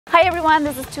Hi everyone,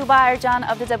 this is Tuba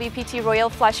Arjan of the WPT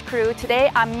Royal Flush crew. Today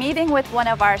I'm meeting with one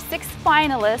of our 6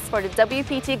 finalists for the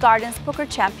WPT Gardens Poker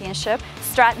Championship,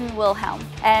 Straton Wilhelm.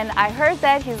 And I heard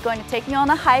that he's going to take me on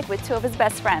a hike with 2 of his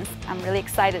best friends. I'm really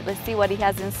excited. Let's see what he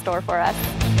has in store for us.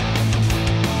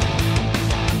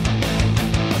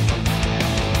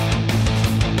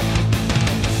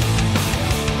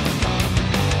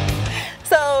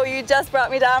 So you just brought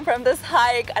me down from this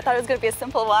hike. I thought it was going to be a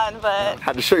simple one, but... I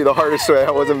had to show you the hardest way.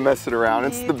 I wasn't messing around.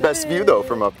 It's the best view though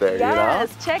from up there, yes, you know?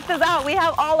 Yes, check this out. We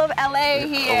have all of LA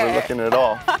here. Overlooking it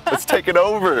all. Let's take it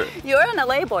over. You're an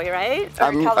LA boy, right?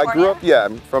 I grew up, yeah,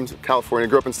 I'm from California.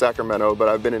 Grew up in Sacramento, but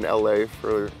I've been in LA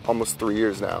for almost 3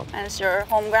 years now. And it's your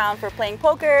home ground for playing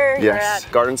poker? Yes,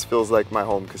 Gardens feels like my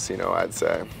home casino, I'd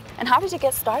say. And how did you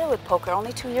get started with poker?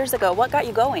 Only 2 years ago. What got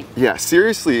you going? Yeah,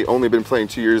 seriously, only been playing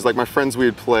 2 years. Like my friends, we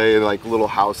would play like little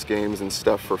house games and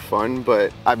stuff for fun,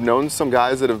 but I've known some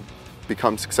guys that have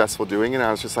become successful doing it, and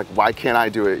I was just like, why can't I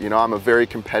do it? You know, I'm a very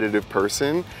competitive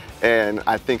person, and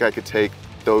I think I could take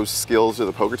those skills to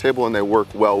the poker table and they work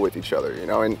well with each other, you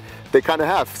know, and they kind of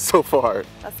have so far.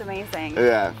 That's amazing.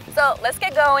 Yeah. So let's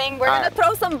get going. We're going to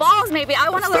throw some balls maybe. I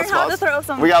want to learn how to throw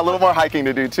some. We got a little more hiking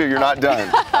to do too. You're not done.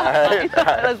 All right? All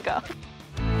right. Let's go.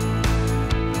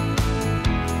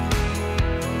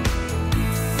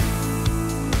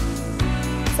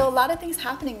 So a lot of things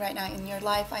happening right now in your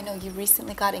life. I know you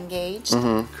recently got engaged.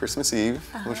 Christmas Eve,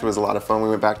 which was a lot of fun. We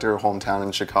went back to her hometown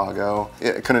in Chicago.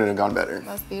 It couldn't have gone better.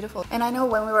 That's beautiful. And I know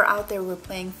when we were out there, we were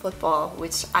playing football,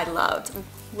 which I loved.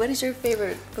 What is your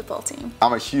favorite football team?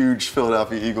 I'm a huge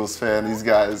Philadelphia Eagles fan. These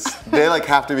guys, they like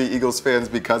have to be Eagles fans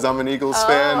because I'm an Eagles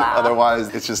fan. Wow.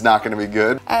 Otherwise, it's just not going to be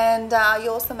good. And you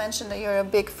also mentioned that you're a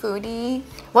big foodie.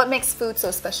 What makes food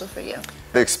so special for you?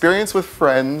 The experience with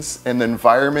friends and the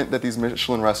environment that these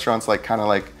Michelin restaurants kind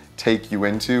of take you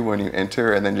into when you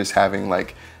enter, and then just having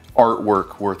like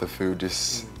artwork worth of food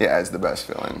just, yeah, is the best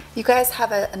feeling. You guys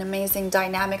have an amazing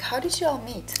dynamic. How did you all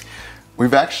meet?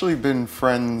 We've actually been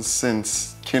friends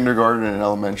since kindergarten and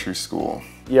elementary school.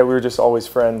 Yeah, we were just always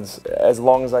friends. As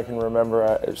long as I can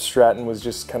remember, Straton was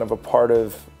just kind of a part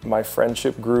of my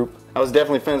friendship group. I was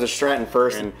definitely friends with Straton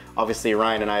first, and obviously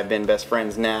Ryan and I have been best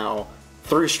friends now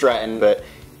through Straton, but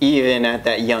even at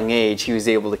that young age, he was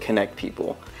able to connect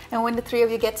people. And when the 3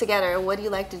 of you get together, what do you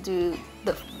like to do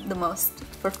the most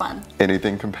for fun?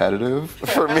 Anything competitive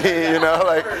for me, you know,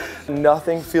 like.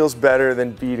 Nothing feels better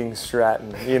than beating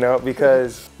Straton, you know,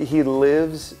 because he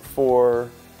lives for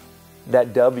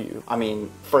that W. I mean,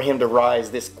 for him to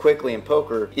rise this quickly in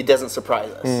poker, it doesn't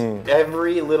surprise us.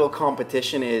 Every little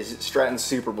competition is Straton's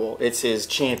Super Bowl. It's his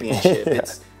championship. Yeah.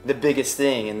 It's the biggest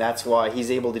thing, and that's why he's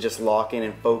able to just lock in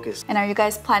and focus. And are you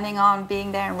guys planning on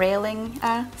being there and railing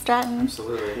Straton?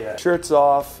 Absolutely. Yeah. Shirts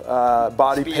off,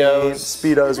 body paint,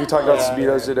 Speedos. We talked about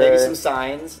Speedos today. Maybe some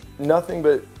signs. Nothing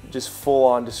but just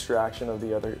full-on distraction of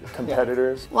the other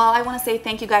competitors. Well, I want to say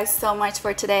thank you guys so much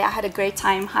for today. I had a great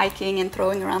time hiking and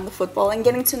throwing around the football and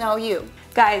getting to know you.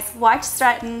 Guys, watch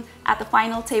Straton at the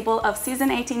final table of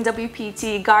Season 18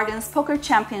 WPT Gardens Poker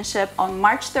Championship on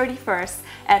March 31st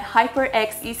at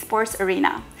HyperX Esports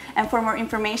Arena. And for more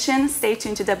information, stay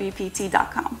tuned to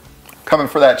WPT.com. Coming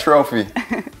for that trophy.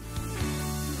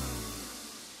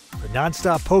 For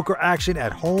non-stop poker action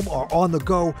at home or on the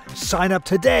go, sign up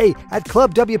today at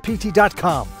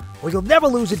ClubWPT.com, where you'll never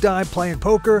lose a dime playing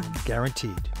poker,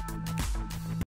 guaranteed.